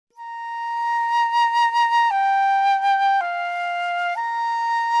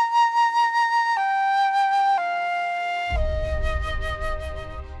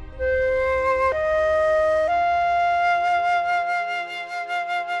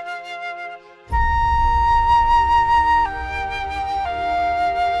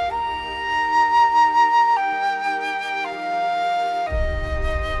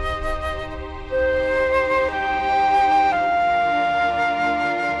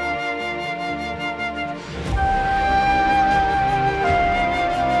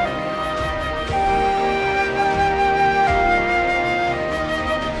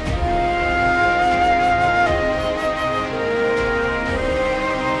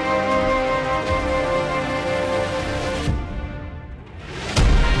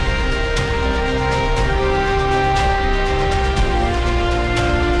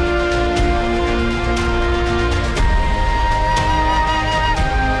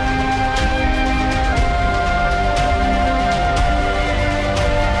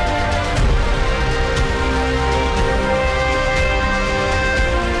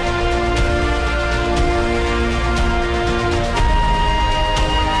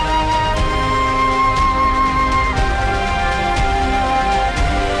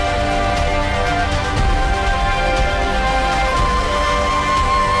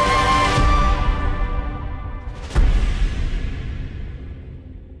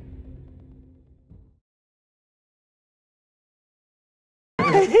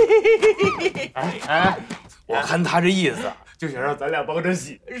哎，我看他这意思，就想让咱俩帮着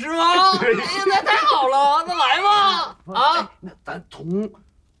洗，是吗？哎呀，那太好了，那来吧！啊，那咱从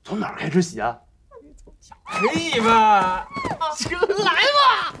哪儿开始洗啊？可以吧？来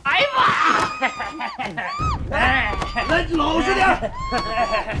吧，来吧！哎，来，老实点，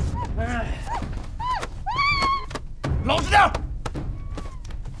老实点，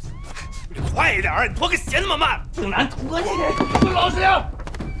你快一点，你脱个鞋那么慢，竟然脱你！老实点。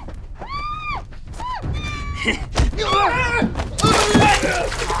哎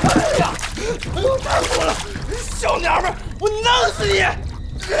呀！太过了，小娘们，我弄死你！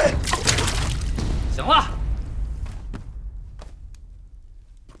行了，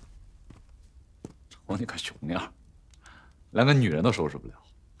瞅你个熊样，连个女人都收拾不了。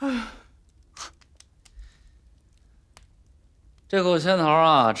这口仙桃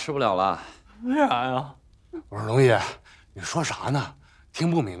啊，吃不了了。为啥呀？我说龙爷，你说啥呢？听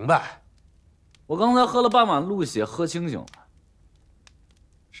不明白。我刚才喝了半碗鹿血，喝清醒了。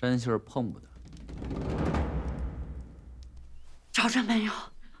山杏碰不得。找着没有？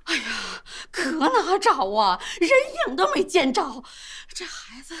哎呀，可哪找啊，人影都没见着。这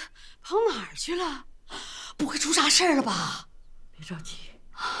孩子跑哪儿去了？不会出啥事儿了吧？别着急，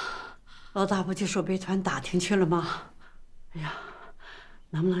老大不就守备团打听去了吗？哎呀，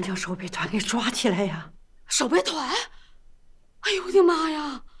能不能将守备团给抓起来呀？守备团？哎呦我的妈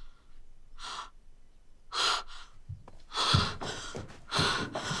呀！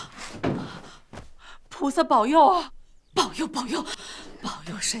菩萨保佑啊！保佑保佑，保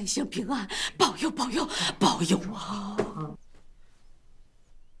佑山杏平安！保佑保佑保佑啊！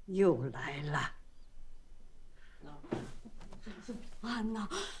又来了，山杏平安呐！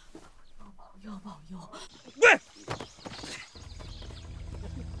保佑保佑！喂，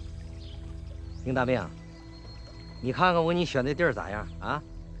丁大命，你看看我给你选的地儿咋样啊？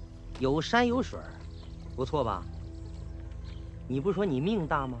有山有水，不错吧？你不是说你命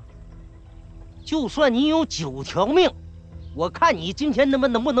大吗？就算你有9条命，我看你今天能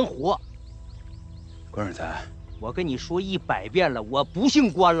不能活？关世才，我跟你说100遍了，我不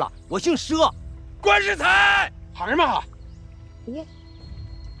姓关了，我姓佘。关世才，喊什么喊？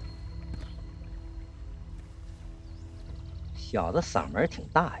小子嗓门挺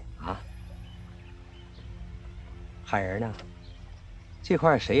大呀啊！喊人呢，这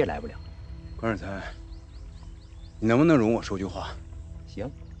块谁也来不了。关世才，你能不能容我说句话？行，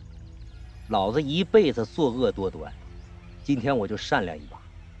老子一辈子作恶多端，今天我就善良一把。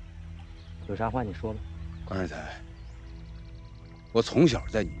有啥话你说吧。关世才，我从小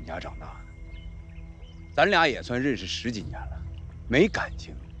在你们家长大的，咱俩也算认识10几年了，没感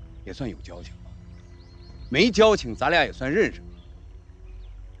情也算有交情吧？没交情，咱俩也算认识。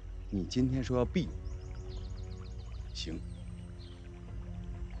你今天说要毙我，行，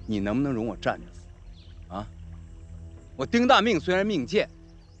你能不能容我站着死？啊？我丁大命虽然命贱，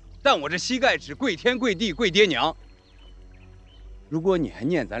但我这膝盖只跪天跪地跪爹娘。如果你还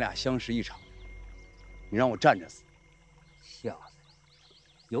念咱俩相识一场，你让我站着死。小子，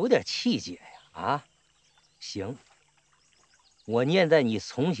有点气节呀啊！行，我念在你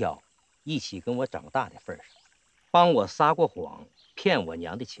从小一起跟我长大的份上，帮我撒过谎，骗我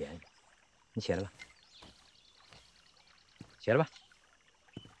娘的钱，你起来吧，起来吧，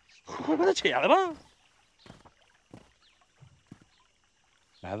快把他起来吧！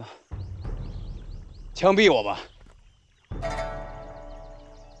来吧，枪毙我吧！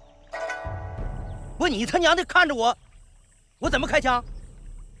不，你他娘的看着我，我怎么开枪？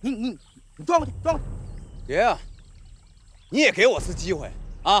你转过去，转过去！爷啊，你也给我次机会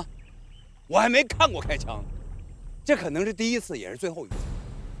啊！我还没看过开枪，这可能是第一次，也是最后一次。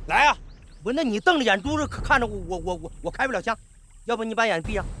来啊！不，那你瞪着眼珠子看着我开不了枪，要不你把眼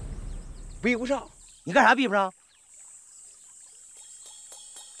闭上。闭不上，你干啥闭不上？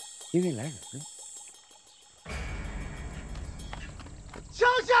因为来人了。枪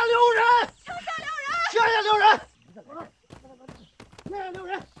下留人！枪下留人！枪下留人！枪下留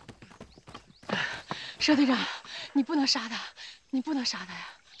人！佘队长，你不能杀他，你不能杀他呀！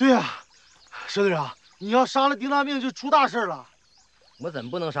对呀，佘队长，你要杀了丁大命就出大事了。我怎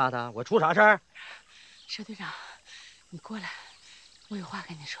么不能杀他？我出啥事儿？佘队长，你过来，我有话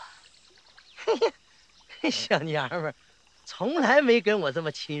跟你说。小娘们儿，从来没跟我这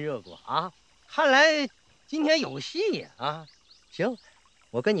么亲热过啊！看来今天有戏呀啊！行，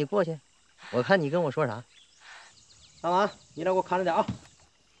我跟你过去，我看你跟我说啥。大王，你俩给我看着点啊！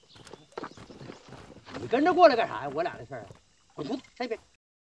你跟着过来干啥呀？我俩的事儿，滚犊子，上一边！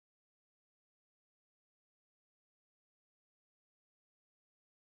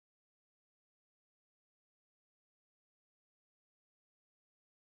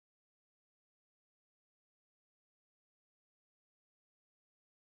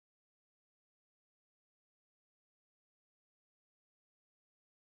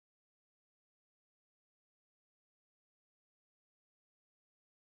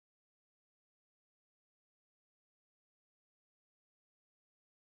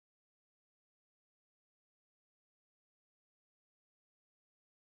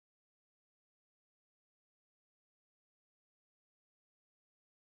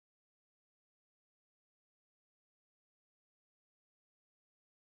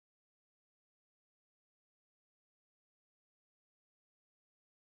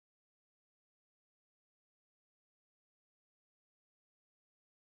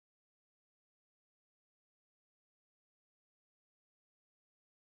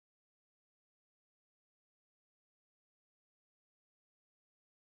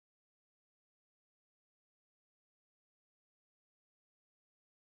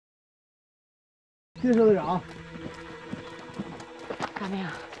谢社队长。大明，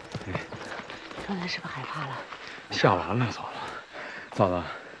刚才是不是害怕了？吓完了，嫂子。嫂子，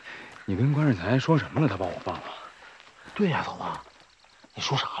你跟关世才说什么了？他把我放了。对呀，嫂子，你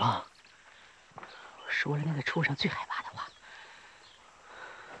说啥了？我说了那个畜生最害怕的话。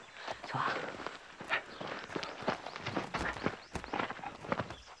走啊！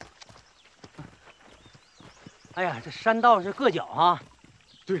哎呀，这山道是硌脚啊！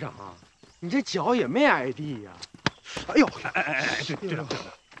队长啊，你这脚也没挨地呀！哎呦，队长，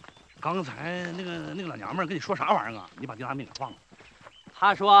刚才那个老娘们跟你说啥玩意儿啊？你把丁大命给放了。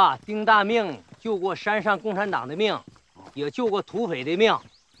他说丁大命救过山上共产党的命，也救过土匪的命。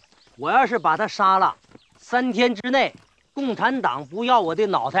我要是把他杀了，3天之内，共产党不要我的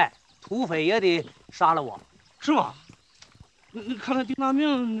脑袋，土匪也得杀了我，是吗？那看来丁大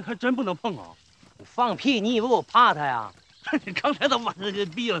命还真不能碰啊！放屁！你以为我怕他呀？你刚才都把他给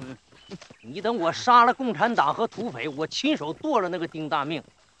毙了呢。你等我杀了共产党和土匪，我亲手剁了那个丁大命。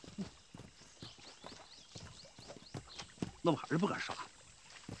那我还是不敢杀。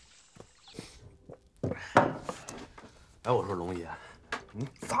哎，我说龙爷，你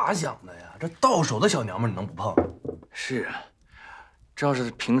咋想的呀？这到手的小娘们你能不碰？是啊，这要是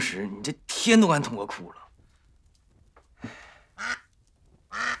平时，你这天都敢捅我哭了。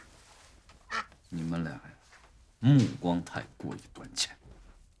你们俩呀，目光太过于短浅，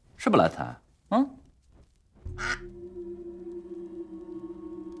是不来财？啊？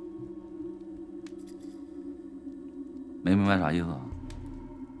没明白啥意思啊？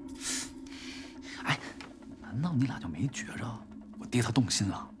哎，难道你俩就没觉着我爹他动心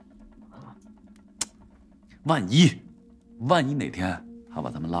了？啊？万一哪天他把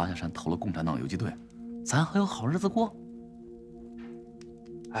咱们拉下山投了共产党游击队，咱还有好日子过？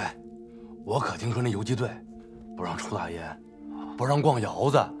哎，我可听说那游击队不让抽大烟，不让逛窑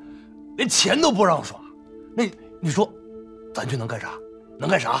子，连钱都不让耍。那你说，咱去能干啥？能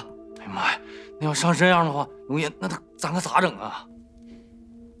干啥？哎呀妈呀，那要像这样的话，龙爷，那咱可咋整啊？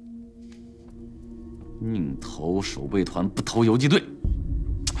宁投守备团，不投游击队。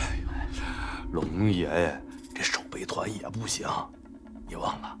哎呦，龙爷爷，这守备团也不行。你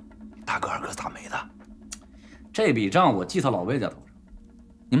忘了，大哥二哥咋没的？这笔账我记他老魏家头上。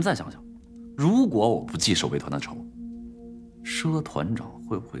你们再想想，如果我不记守备团的仇，佘团长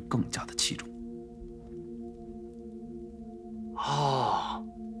会不会更加的器重？哦，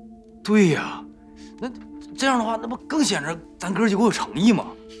对呀，那这样的话，那不更显着咱哥几个有诚意吗？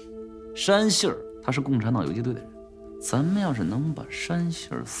山杏儿他是共产党游击队的人，咱们要是能把山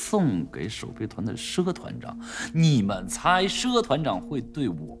杏儿送给守备团的佘团长，你们猜佘团长会对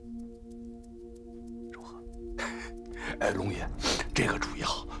我如何？哎，龙爷，这个主意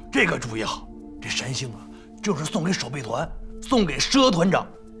好，这个主意好。这山杏啊，就是送给守备团、送给佘团长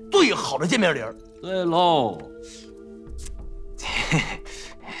最好的见面礼儿。对喽，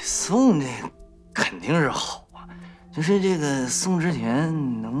送这肯定是好啊，就是这个送之前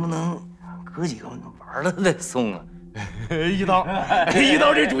能不能哥几个玩了再送啊？一刀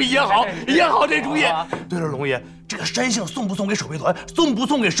这主意也好，也好这主意。对了，龙爷，这个山杏送不送给守备团，送不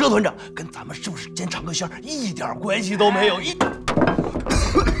送给佘团长，跟咱们是不是先尝个鲜一点关系都没有。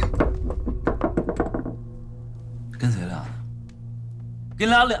跟谁俩呢？给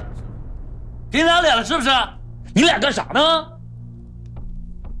你俩脸了是不是？你俩干啥呢？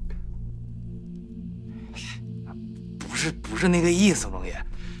不是那个意思，龙爷。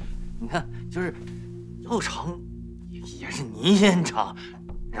你看，就是肉肠也是您先尝，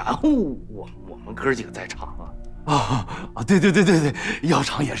然后我们哥几个再尝啊。对，要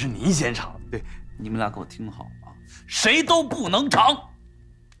尝也是您先尝。对，你们俩给我听好啊，谁都不能尝。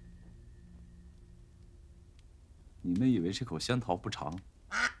你们以为这口仙桃不尝，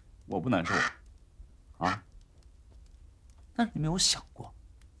我不难受啊？但是你没有想过，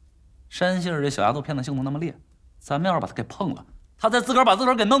山杏儿这小丫头片子性子那么烈，咱们要是把她给碰了，她再自个儿把自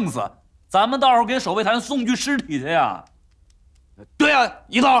个儿给弄死，咱们到时候给守备团送具尸体去呀。对呀，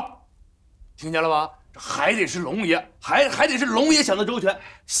一刀，听见了吧？这还得是龙爷，还得是龙爷想的周全，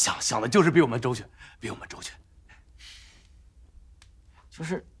想的就是比我们周全。就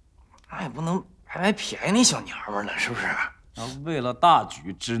是那也不能白便宜那小娘们了，是不是？为了大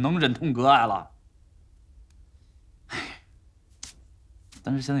局，只能忍痛割爱了。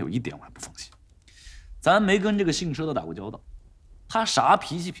但是现在有一点我还不放心，咱没跟这个姓佘的打过交道，他啥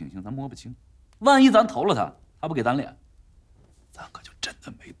脾气品行咱摸不清，万一咱投了他，他不给咱脸，咱可就真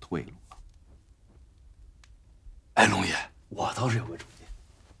的没退路了。哎，龙爷，我倒是有个主意。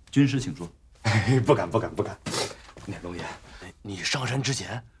军师请说。不敢。那龙爷，你上山之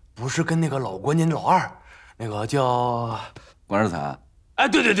前不是跟那个老关家老二，那个叫关世才？哎，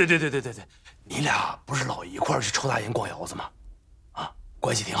对，你俩不是老一块儿去抽大烟逛窑子吗？啊，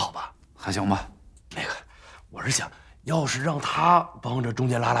关系挺好吧？还行吧。那个，我是想，要是让他帮着中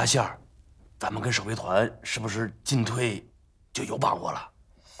间拉线儿，咱们跟守卫团是不是进退就有把握了？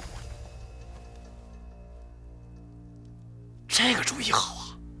这个主意好啊！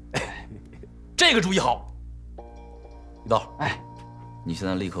这个主意好。一刀，哎，你现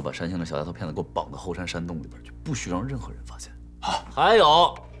在立刻把山杏的小丫头片子给我绑到后山山洞里边去，不许让任何人发现。好，还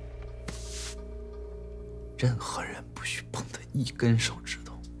有，任何人不许碰他一根手指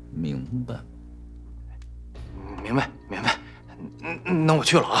头，明白吗？明白，明白。那我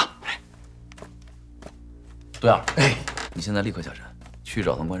去了啊。对了，哎，你现在立刻下山，去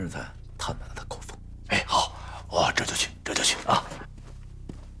找趟关世才，探探他口风。哎，好，我这就去，这就去啊。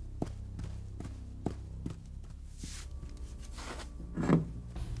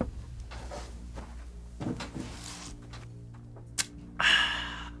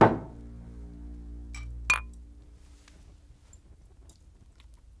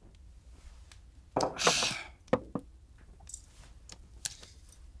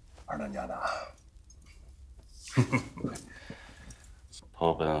二当家的，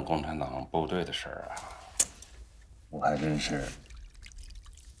投奔共产党部队的事儿啊，我还真是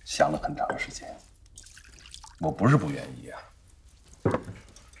想了很长时间。我不是不愿意啊，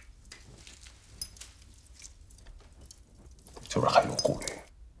就是还有顾虑。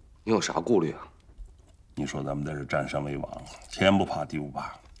你有啥顾虑啊？你说咱们在这占山为王，天不怕地不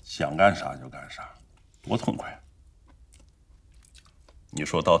怕，想干啥就干啥，多痛快！你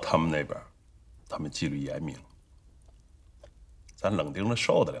说到他们那边，他们纪律严明，咱冷丁的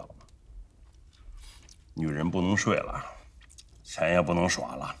受得了吗？女人不能睡了，钱也不能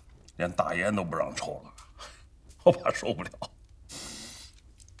耍了，连大烟都不让抽了，我怕受不了。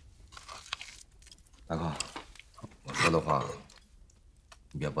大哥，我说的话，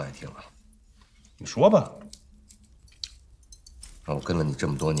你别不爱听啊。你说吧。我跟了你这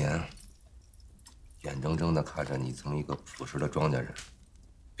么多年，眼睁睁地看着你从一个朴实的庄稼人，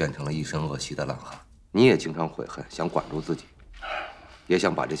变成了一身恶习的烂汉。你也经常悔恨，想管住自己，也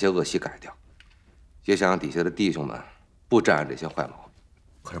想把这些恶习改掉，也想让底下的弟兄们不沾染这些坏毛病。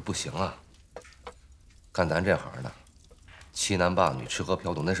可是不行啊，干咱这行的，欺男霸女、吃喝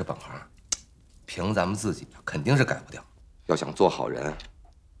嫖赌那是本行，凭咱们自己肯定是改不掉。要想做好人，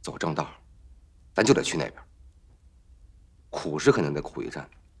走正道，咱就得去那边。苦是肯定得苦一阵，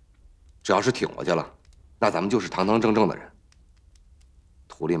只要是挺过去了，那咱们就是堂堂正正的人。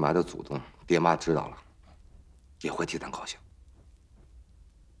土里埋的祖宗，爹妈知道了，也会替咱高兴。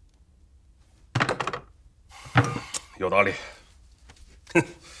有道理。哼，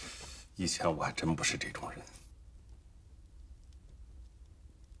以前我还真不是这种人。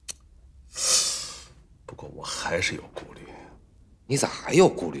不过我还是有顾虑。你咋还有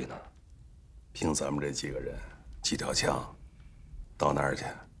顾虑呢？凭咱们这几个人，几条枪，到那儿去，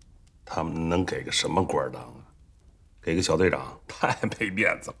他们能给个什么官当啊？给个小队长，太没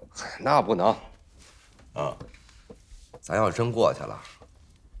面子了。那不能。啊，咱要真过去了，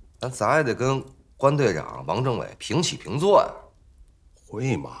咱也得跟关队长、王政委平起平坐呀。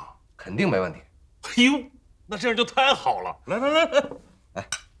会吗？肯定没问题。哎呦，那这样就太好了！来来来来，哎，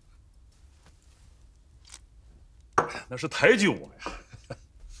那是抬举我呀。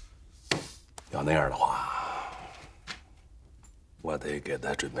要那样的话，我得给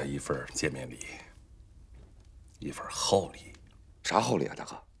他准备一份见面礼，一份厚礼。啥厚礼啊，大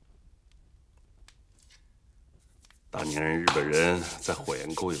哥？当年日本人在火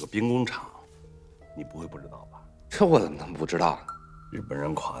焰沟有个兵工厂，你不会不知道吧？这我怎么能不知道呢？日本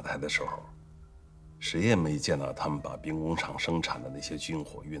人垮台的时候，谁也没见到他们把兵工厂生产的那些军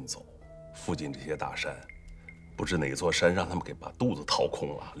火运走。附近这些大山，不知哪座山让他们给把肚子掏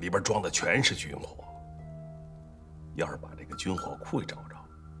空了，里边装的全是军火。要是把这个军火库给找着，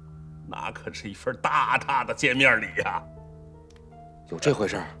那可是一份大大的见面礼呀！有这回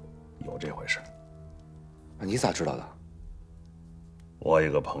事儿？有这回事儿。那你咋知道的？我有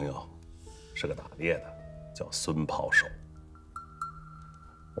个朋友，是个打猎的，叫孙炮手。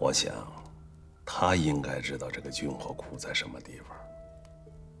我想，他应该知道这个军火库在什么地方，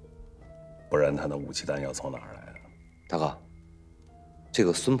不然他的武器弹药从哪儿来啊？大哥，这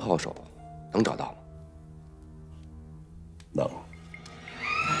个孙炮手能找到吗？能。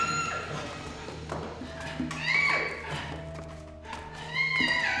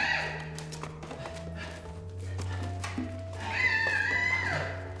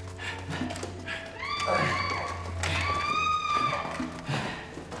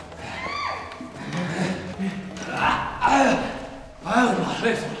哎呦我的妈，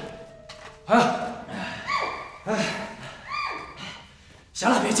累死我了！行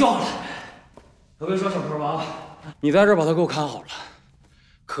了，别叫了，我跟你说，小柯吧，你在这儿把他给我看好了，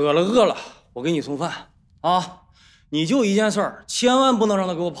渴了饿了，我给你送饭啊。你就一件事儿，千万不能让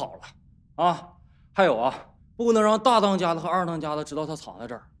他给我跑了啊！还有啊，不能让大当家的和二当家的知道他藏在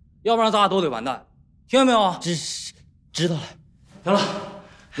这儿，要不然咱俩都得完蛋，听见没有？知道了。行了，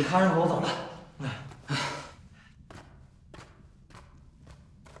你看着我走了。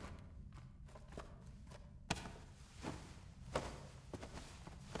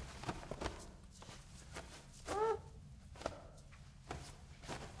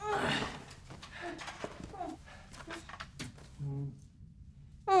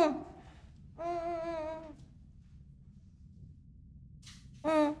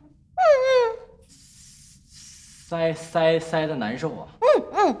塞的难受啊！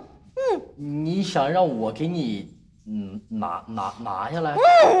你想让我给你拿下来？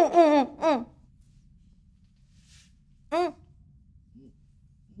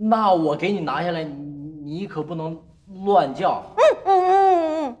那我给你拿下来，你可不能乱叫。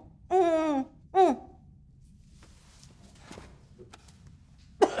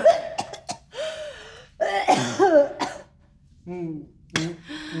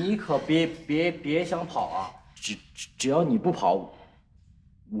你可别想跑啊！只要你不跑，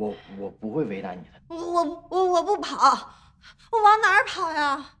我不会为难你的。我不跑，我往哪儿跑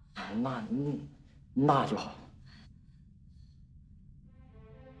呀？那就好。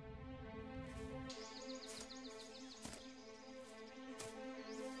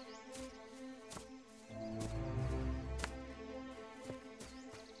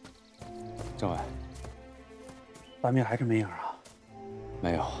政委，大命还是没影啊？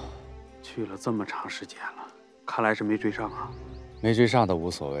没有，去了这么长时间了，看来是没追上啊。没追上倒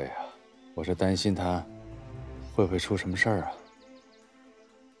无所谓啊，我是担心他会不会出什么事儿啊。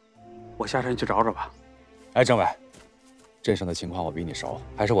我下山去找找吧。哎，政委，镇上的情况我比你熟，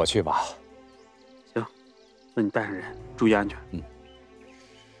还是我去吧。行，那你带上人，注意安全。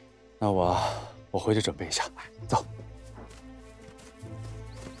那我回去准备一下，走。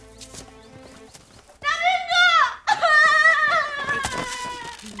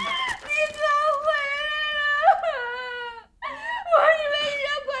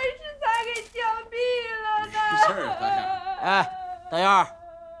哎，大燕儿，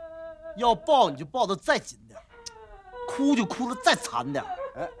要抱你就抱得再紧点，哭就哭得再惨点。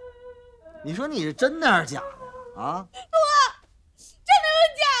哎，你说你是真的还是假的啊？真的有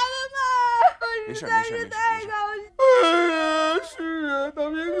假的吗？没事没事，太高兴。哎呀，是啊，大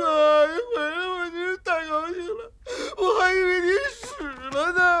明哥，你回来我真是太高兴了，我还以为你死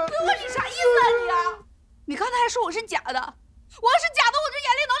了呢。哥，你啥意思啊你？你刚才还说我是假的，我要是假的，我这眼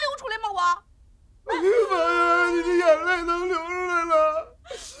泪能流出来吗？我。哎呀妈呀，你的眼泪能流出来了，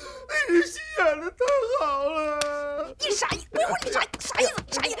你这心眼子太好了。你啥意？不一会儿你啥意思？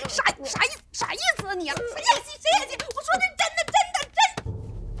啥意思？啥意思啊你？谁演戏？谁演戏？我说的是真的。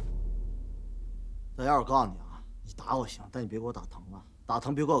大燕，我告诉你啊，你打我行，但你别给我打疼了，打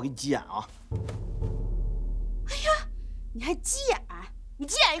疼别怪我给你急眼啊。哎呀，你还急眼？你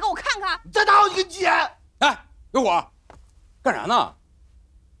急眼一个我看看。你再打我就给你急眼。哎，有火，干啥呢？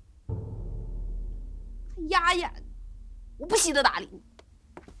压眼，我不稀得搭理你。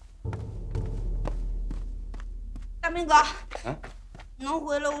大明哥，能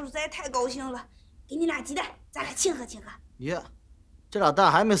回来我实在太高兴了，给你俩鸡蛋，咱俩庆贺庆贺。爷，这俩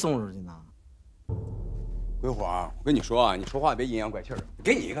蛋还没送出去呢。鬼火，我跟你说啊，你说话别阴阳怪气的，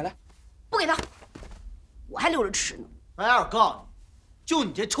给你一个来。不给他，我还留着吃呢。大燕，我告诉你，就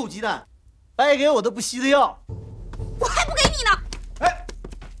你这臭鸡蛋，白给我都不稀得要。我还不给你呢。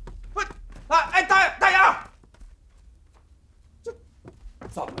大燕，这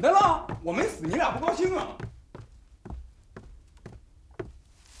怎么的了？我没死，你俩不高兴啊？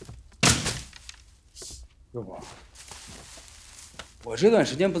六婆，我这段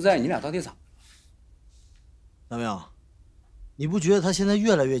时间不在，你俩到底咋了？大明，你不觉得他现在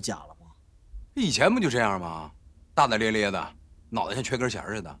越来越假了吗？以前不就这样吗？大大咧咧的，脑袋像缺根弦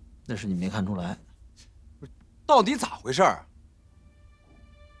似的。那是你没看出来。到底咋回事儿？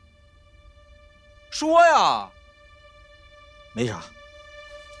说呀！没啥，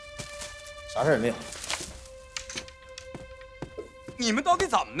啥事也没有。你们到底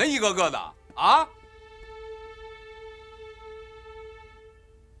怎么的，一个个的啊？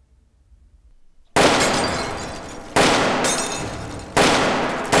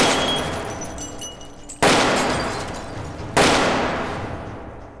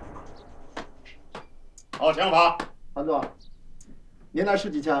好枪法，韩总，您来试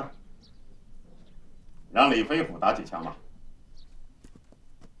几枪？让李飞虎打几枪吧。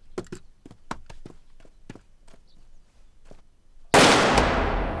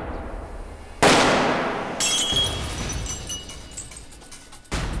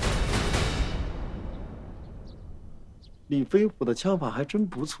李飞虎的枪法还真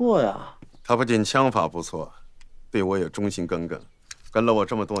不错呀。他不仅枪法不错，对我也忠心耿耿，跟了我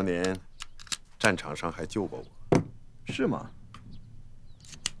这么多年，战场上还救过我。是吗？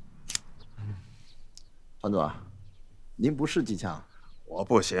团座，您不是机枪？我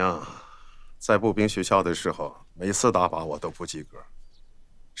不行，在步兵学校的时候，每次打靶我都不及格。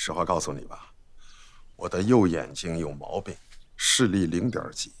实话告诉你吧，我的右眼睛有毛病，视力0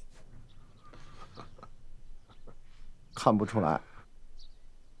点几。看不出来。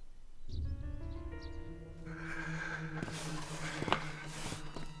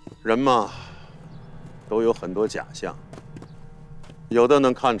人嘛，都有很多假象，有的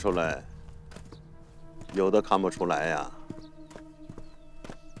能看出来，有的看不出来呀。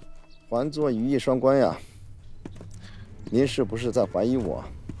团座语义双关呀。您是不是在怀疑我？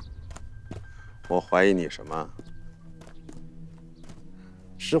我怀疑你什么？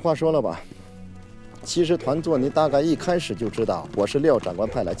实话说了吧，其实团座您大概一开始就知道我是廖长官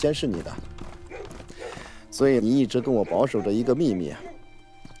派来监视你的，所以你一直跟我保守着一个秘密，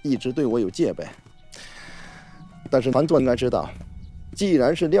一直对我有戒备。但是团座应该知道，既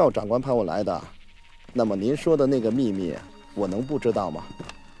然是廖长官派我来的，那么您说的那个秘密，我能不知道吗？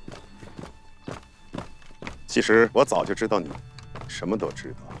其实我早就知道你什么都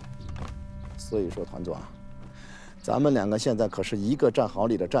知道。所以说，团座，咱们两个现在可是一个战壕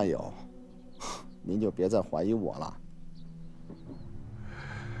里的战友，您就别再怀疑我了。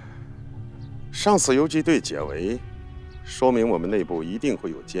上次游击队解围，说明我们内部一定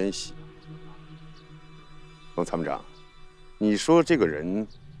会有奸细。冯参谋长，你说这个人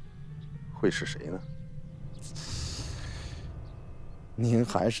会是谁呢？您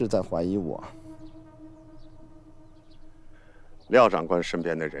还是在怀疑我？廖长官身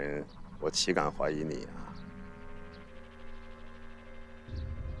边的人，我岂敢怀疑你啊？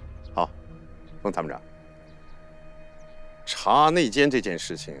好，冯参谋长，查内奸这件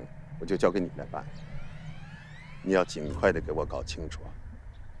事情，我就交给你来办。你要尽快的给我搞清楚。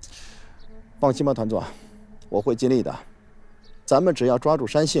放心吧，团座，我会尽力的。咱们只要抓住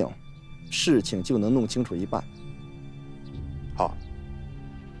山杏，事情就能弄清楚一半。好，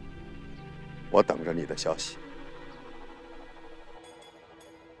我等着你的消息。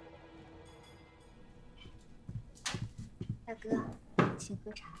大哥，请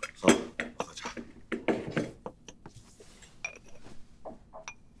喝茶。好，我喝茶。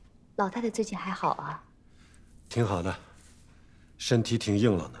老太太最近还好啊？挺好的，身体挺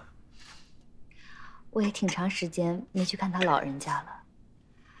硬朗的。我也挺长时间没去看她老人家了，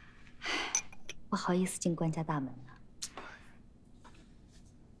不好意思进官家大门呢。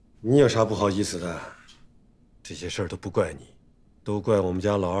你有啥不好意思的？这些事儿都不怪你，都怪我们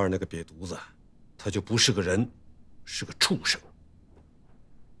家老二那个瘪犊子，他就不是个人。是个畜生。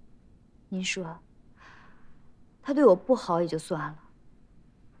您说，他对我不好也就算了，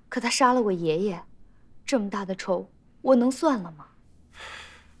可他杀了我爷爷，这么大的仇，我能算了吗？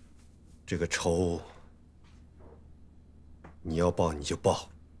这个仇，你要报你就报。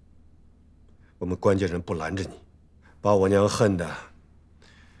我们关家人不拦着你，把我娘恨的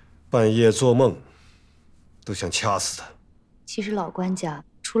半夜做梦都想掐死他。其实老关家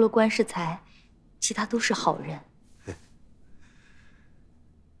除了关世才，其他都是好人。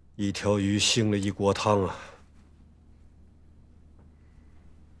一条鱼腥了一锅汤啊！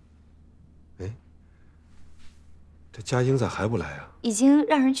哎，这佳英咋还不来啊？已经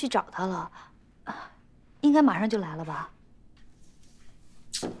让人去找他了，应该马上就来了吧？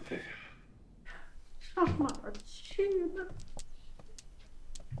上哪儿去了？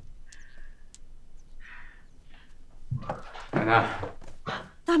奶奶，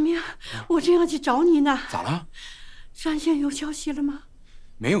大明，我正要去找你呢。咋了？山县有消息了吗？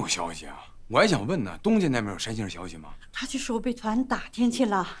没有消息啊，我还想问呢，东家那边有山杏消息吗？他去守备团打听去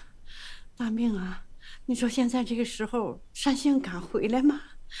了。大命啊，你说现在这个时候，山杏敢回来吗？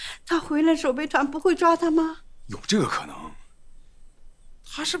他回来，守备团不会抓他吗？有这个可能。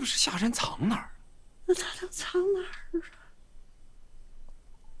他是不是下山藏哪儿？那他能藏哪儿啊？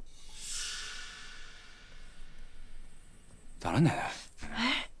咋了，奶奶？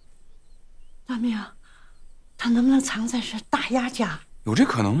哎，大命，他能不能藏在是大丫家？有这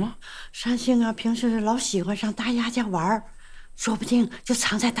可能吗？山杏啊，平时老喜欢上大丫家玩，说不定就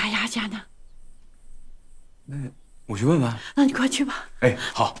藏在大丫家呢。那我去问问。那你快去吧。哎，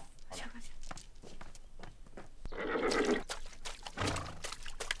好。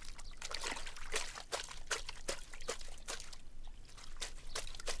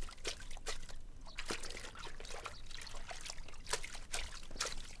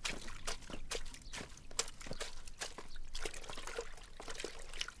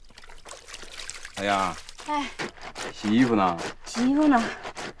哎呀，哎，洗衣服呢？洗衣服呢？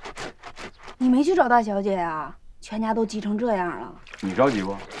你没去找大小姐啊？全家都急成这样了，你着急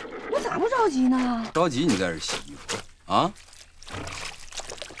不？我咋不着急呢？着急你在这洗衣服啊？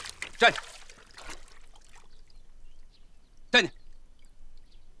站起！站起！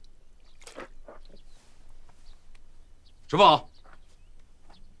师傅好。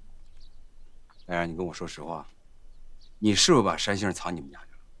来让你跟我说实话，你是不是把山杏藏你们家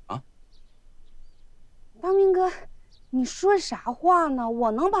去了啊？大明哥，你说啥话呢？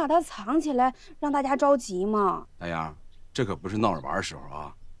我能把它藏起来让大家着急吗？大杨，这可不是闹着玩的时候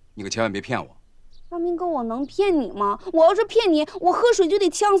啊！你可千万别骗我。大明哥，我能骗你吗？我要是骗你，我喝水就得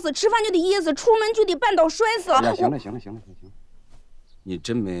呛死，吃饭就得噎死，出门就得绊倒摔死。行了，你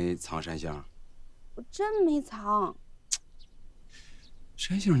真没藏山杏？我真没藏。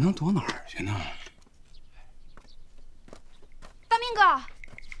山杏能躲哪儿去呢？大明哥，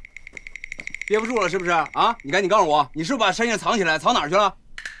憋不住了是不是啊？你赶紧告诉我，你是不是把山杏藏起来，藏哪儿去了？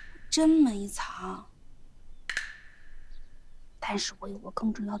真没藏。但是我有个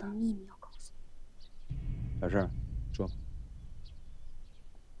更重要的秘密要告诉你。小事，说。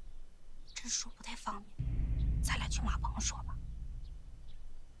这说不太方便，咱俩去马棚说吧。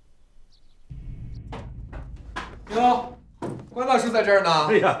哟，关大师在这儿呢。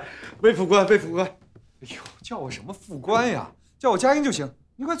哎呀，魏副官，魏副官。哎呦，叫我什么副官呀？叫我佳音就行。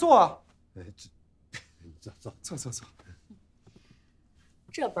你快坐啊。坐。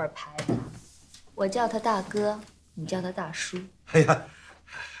这辈儿排的，我叫他大哥，你叫他大叔。哎呀，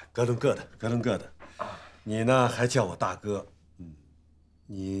各论各的，各论各的。你呢，还叫我大哥。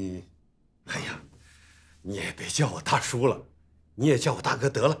你，哎呀，你也别叫我大叔了，你也叫我大哥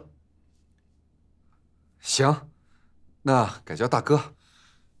得了。行，那改叫大哥。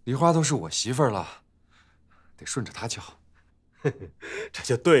梨花都是我媳妇儿了，得顺着她叫。这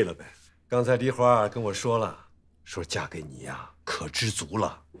就对了呗。刚才梨花跟我说了，说嫁给你呀，可知足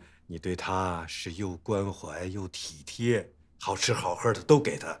了。你对她是又关怀又体贴，好吃好喝的都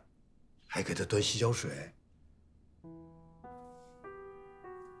给她，还给她端洗脚水。你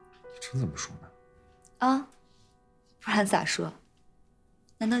真这么说呢？啊，不然咋说？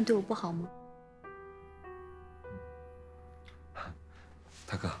难道你对我不好吗？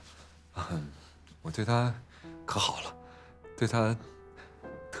大哥，我对她可好了，对她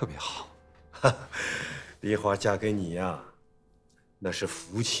特别好。梨花嫁给你呀，那是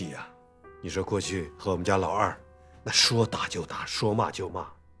福气呀。你说过去和我们家老二，那说打就打，说骂就骂。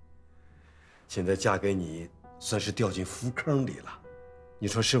现在嫁给你，算是掉进福坑里了。你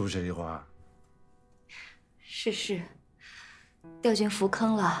说是不是，梨花？是，掉进福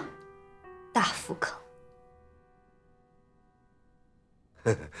坑了，大福坑。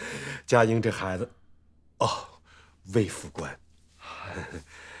佳英这孩子，哦，魏副官，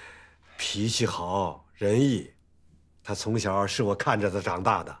脾气好，仁义。他从小是我看着他长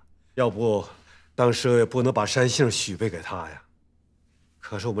大的，要不当时也不能把山杏许配给他呀。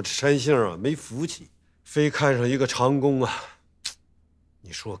可是我们这山杏啊，没福气，非看上一个长工啊。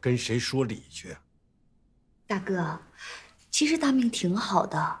你说跟谁说理去啊？大哥，其实大命挺好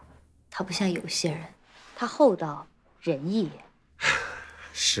的，他不像有些人，他厚道仁义。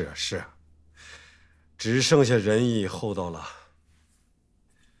是，只剩下仁义厚道了。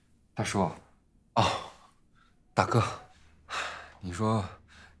大叔，哦，大哥，你说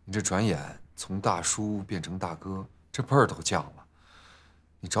你这转眼从大叔变成大哥，这辈儿都降了，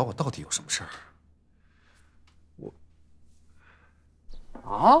你找我到底有什么事儿？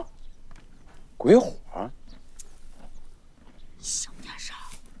啊？鬼火？你小点声！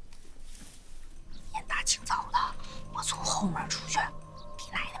一大清早的，我从后门出去，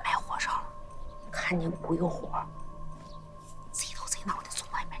给奶奶买火烧，看见鬼火，贼头贼脑的从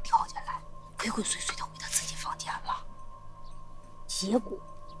外面跳进来，鬼鬼祟祟的回他自己房间了。结果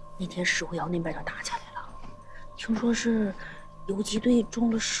那天石灰窑那边就打起来了，听说是游击队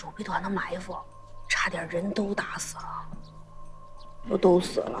中了守备团的埋伏，差点人都打死了。我都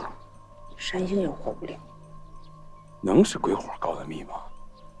死了，山杏也活不了。能是鬼火告的密吗？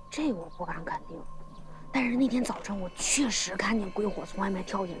这我不敢肯定，但是那天早晨我确实看见鬼火从外面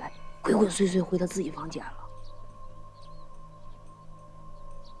跳进来，鬼鬼祟祟回他自己房间了。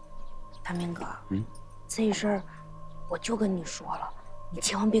大明哥，这事儿我就跟你说了，你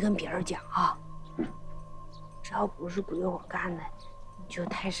千万别跟别人讲啊。只要不是鬼火干的，你就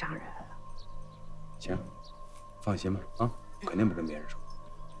太伤人了。行，放心吧，啊，肯定不跟别人说。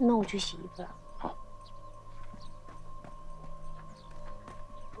那我去洗衣服了。好。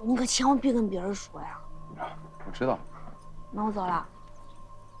你可千万别跟别人说呀。我知道。那我走了。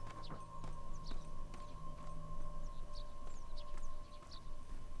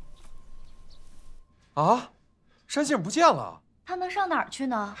啊，山杏不见了。他能上哪儿去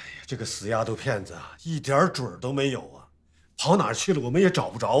呢？哎呀，这个死丫头片子啊，一点准儿都没有啊！跑哪儿去了，我们也找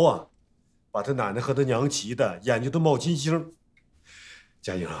不着啊！把他奶奶和他娘急的眼睛都冒金星。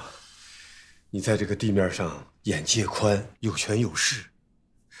佳莹啊，你在这个地面上眼界宽，有权有势，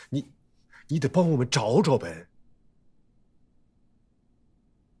你得帮我们找找呗。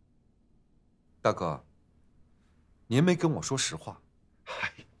大哥，您没跟我说实话。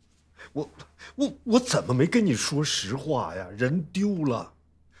哎，我怎么没跟你说实话呀？人丢了，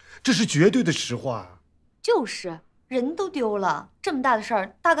这是绝对的实话啊。就是，人都丢了，这么大的事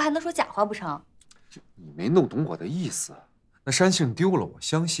儿，大哥还能说假话不成？你没弄懂我的意思。那山杏丢了，我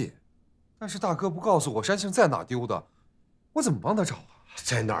相信，但是大哥不告诉我山杏在哪丢的，我怎么帮他找啊？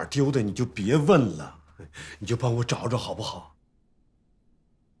在哪儿丢的你就别问了，你就帮我找找好不好？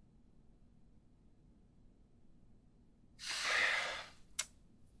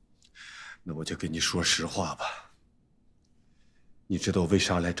那我就跟你说实话吧。你知道我为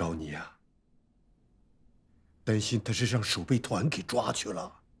啥来找你呀？担心他是让守备团给抓去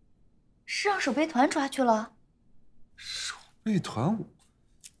了。是让守备团抓去了？守备团，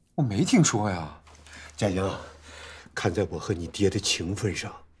我没听说呀。佳莹，看在我和你爹的情分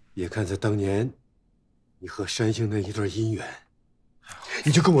上，也看在当年你和山杏那一段姻缘，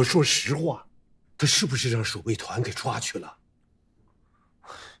你就跟我说实话，他是不是让守备团给抓去了？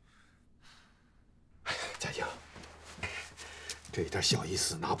佳莹，这一点小意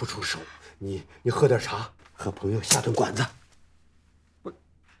思拿不出手，你喝点茶，和朋友下顿馆子。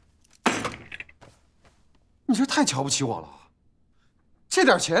你这太瞧不起我了，这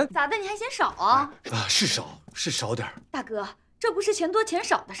点钱咋的？你还嫌少啊？啊，是少点。大哥，这不是钱多钱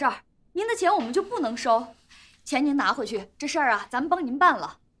少的事儿，您的钱我们就不能收，钱您拿回去，这事儿啊，咱们帮您办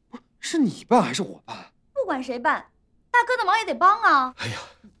了。是你办还是我办？不管谁办，大哥的忙也得帮啊。哎呀，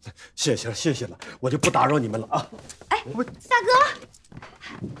谢谢了，我就不打扰你们了啊。哎，大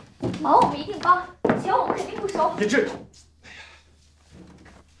哥，忙我们一定帮，钱我们肯定不收。别这。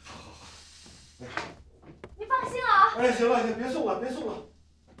你放心啊。哎，行了，别送了。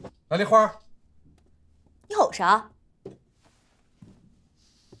来，梨花，你吼啥？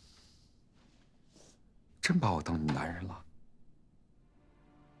真把我当你男人了？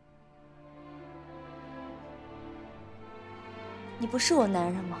你不是我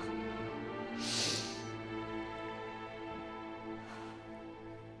男人吗？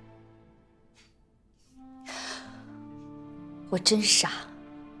我真傻，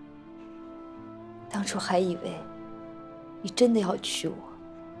当初还以为你真的要娶我，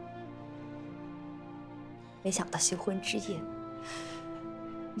没想到新婚之夜，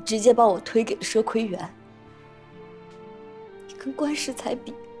你直接把我推给了佘奎元。你跟关世才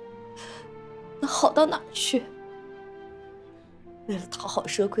比，能好到哪儿去？为了讨好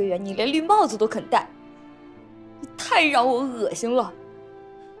佘奎元，你连绿帽子都肯戴，你太让我恶心了。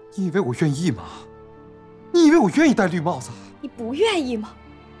你以为我愿意吗？你以为我愿意戴绿帽子？你不愿意吗？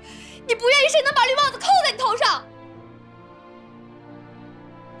你不愿意，谁能把绿帽子扣在你头上？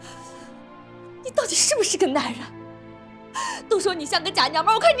你到底是不是个男人？都说你像个假娘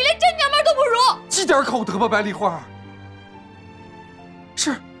们，我看你连真娘们都不如。积点口德吧，白梨花。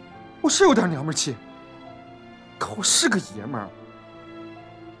是，我是有点娘们气，可我是个爷们儿。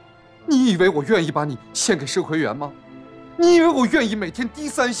你以为我愿意把你献给佘奎元吗？你以为我愿意每天低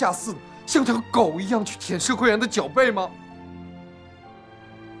三下四的像条狗一样去舔佘奎元的脚背吗？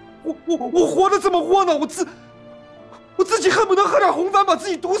我活得这么窝囊，我自己恨不得喝点红矾把自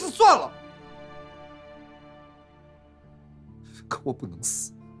己毒死算了。可我不能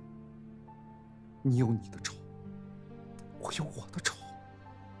死。你有你的仇，我有我的仇。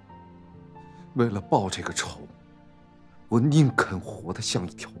为了报这个仇，我宁肯活得像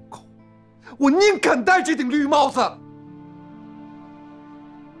一条狗，我宁肯戴这顶绿帽子。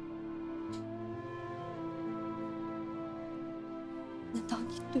难道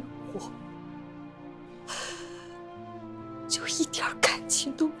你对我就一点感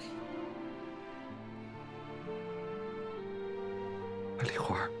情都没有？梨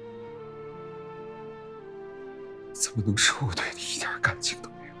花，怎么能说我对你一点感情都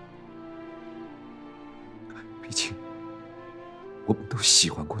没有？毕竟我们都喜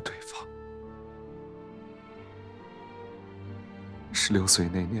欢过对方。16岁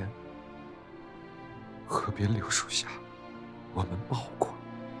那年，河边柳树下，我们抱过、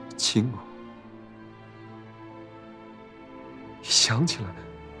亲过。一想起来，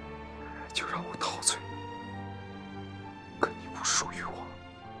就让我陶醉。可你不属于我，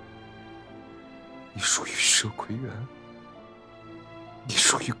你属于佘奎元，你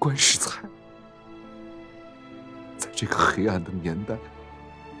属于关世才。在这个黑暗的年代，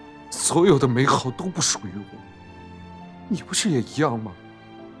所有的美好都不属于我。你不是也一样吗？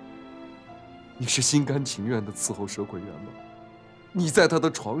你是心甘情愿的伺候佘奎元吗？你在他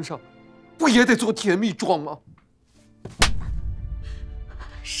的床上，不也得做甜蜜状吗？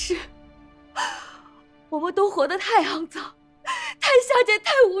是，我们都活得太肮脏、太下贱、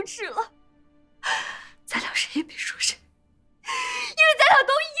太无耻了。咱俩谁也别说谁，因为咱俩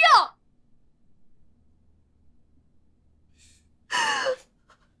都一样。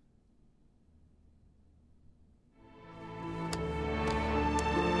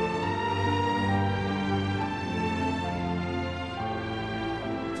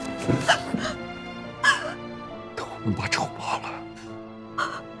等我们把仇报了，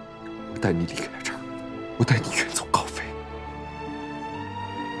我带你离开这儿，我带你远走高飞。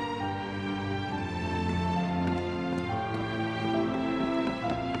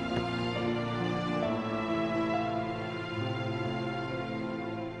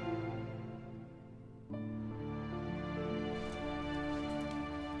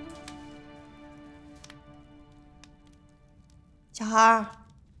小孩儿，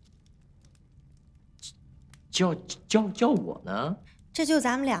叫我呢？这就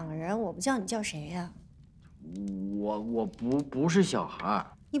咱们2个人，我不叫你叫谁呀？我不是小孩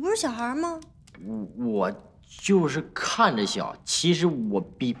儿。你不是小孩吗？我就是看着小，其实我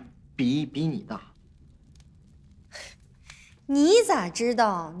比你大。你咋知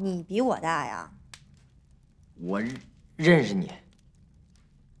道你比我大呀？我认识你，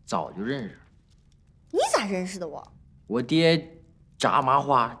早就认识。你咋认识的我？我爹炸麻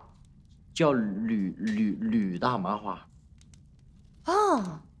花，叫吕大麻花。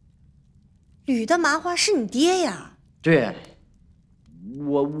哦，吕大麻花是你爹呀？对，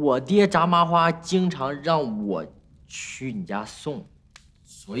我爹炸麻花经常让我去你家送，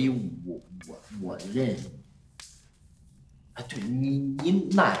所以我认识你。啊，对你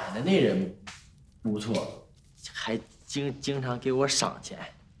奶奶那人不错，还经常给我赏钱。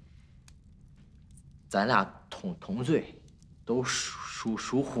咱俩同岁，都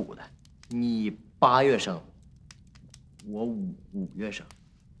属虎的。你8月生，我5月生。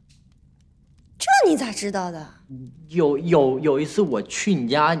这你咋知道的？有一次我去你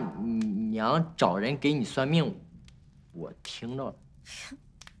家，你娘找人给你算命，我听到了。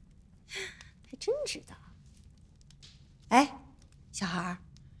还真知道。哎，小孩儿，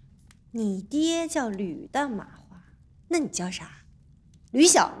你爹叫吕大麻花，那你叫啥？吕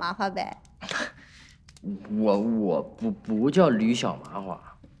小麻花呗。我不叫吕小麻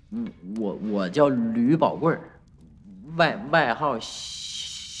花，我叫吕宝贵儿，外号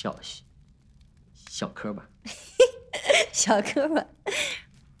小磕巴。小磕巴。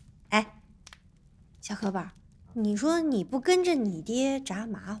哎，小磕巴，你说你不跟着你爹炸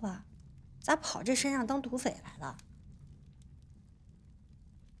麻花，咋跑这身上当土匪来了？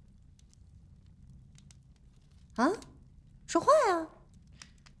啊，说话呀！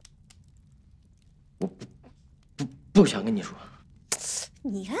不想跟你说。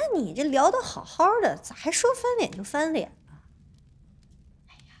你看你这聊得好好的，咋还说翻脸就翻脸了？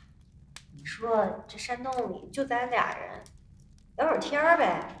哎呀，你说这山洞里就咱俩人，聊会儿天儿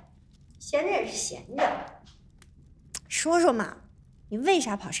呗，闲着也是闲着。说说嘛，你为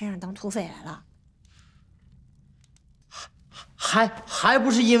啥跑山上当土匪来了？还不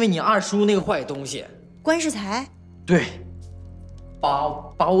是因为你二叔那个坏东西关世才。对，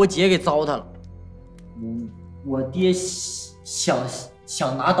把我姐给糟蹋了。我爹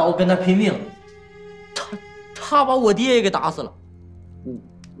想拿刀跟他拼命，他把我爹也给打死了。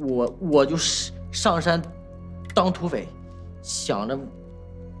我就上山当土匪，想着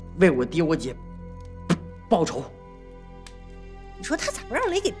为我爹我姐报仇。你说他咋不让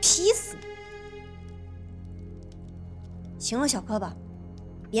雷给劈死呢？行了，小磕巴，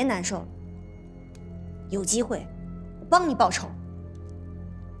别难受了。有机会，我帮你报仇。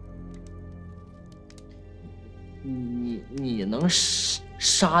你能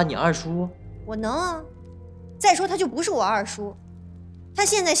杀你二叔？我能啊。再说他就不是我二叔，他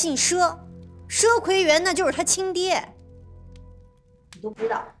现在姓佘，佘奎元那就是他亲爹。你都不知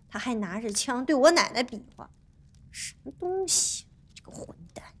道，他还拿着枪对我奶奶比划，什么东西？这个混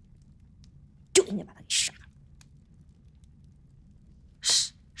蛋，就应该把他给杀了。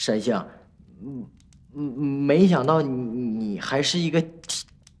山杏，没想到你还是一个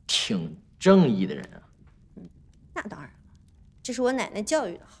挺正义的人啊。那当然了，这是我奶奶教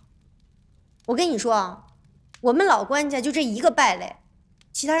育的好。我跟你说啊，我们老关家就这一个败类，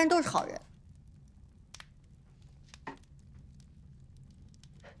其他人都是好人。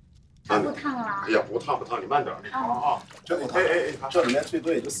烫不烫啊？哎呀，不烫不烫，你慢点，你烫啊！这不烫，这里面最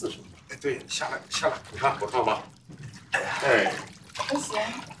多也就40度。哎，对，你下来，你看不烫吧？哎，还行，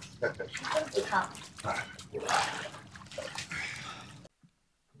真不烫。哎，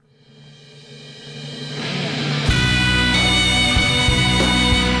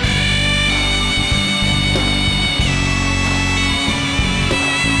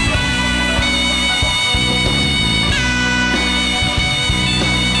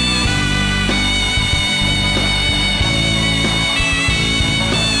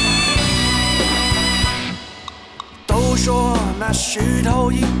石头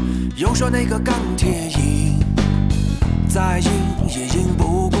赢，又说那个钢铁赢，再赢也赢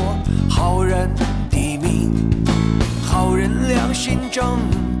不过好人的命。好人良心正，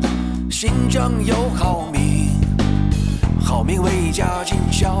心正有好命，好命为家尽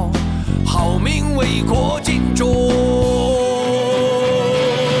孝，好命为国尽忠。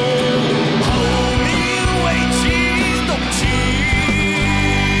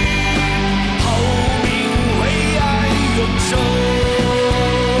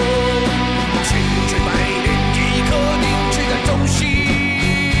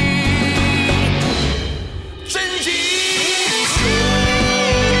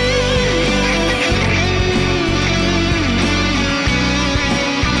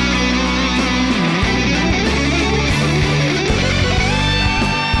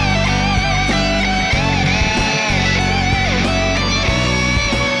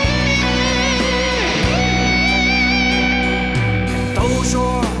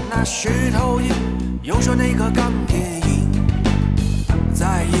石头赢，又说那个钢铁赢，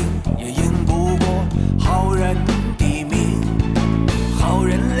再赢也赢不过好人的命。好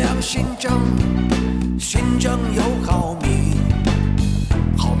人良心正，心正有好命，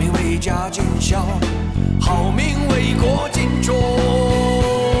好命为家尽孝，好命为国尽忠。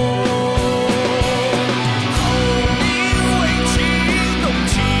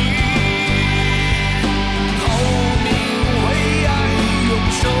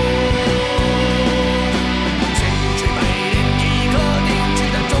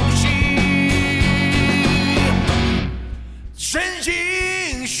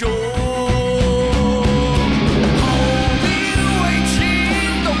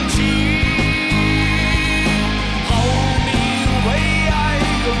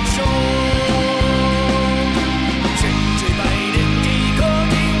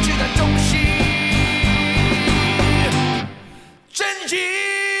真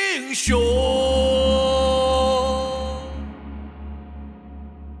英雄。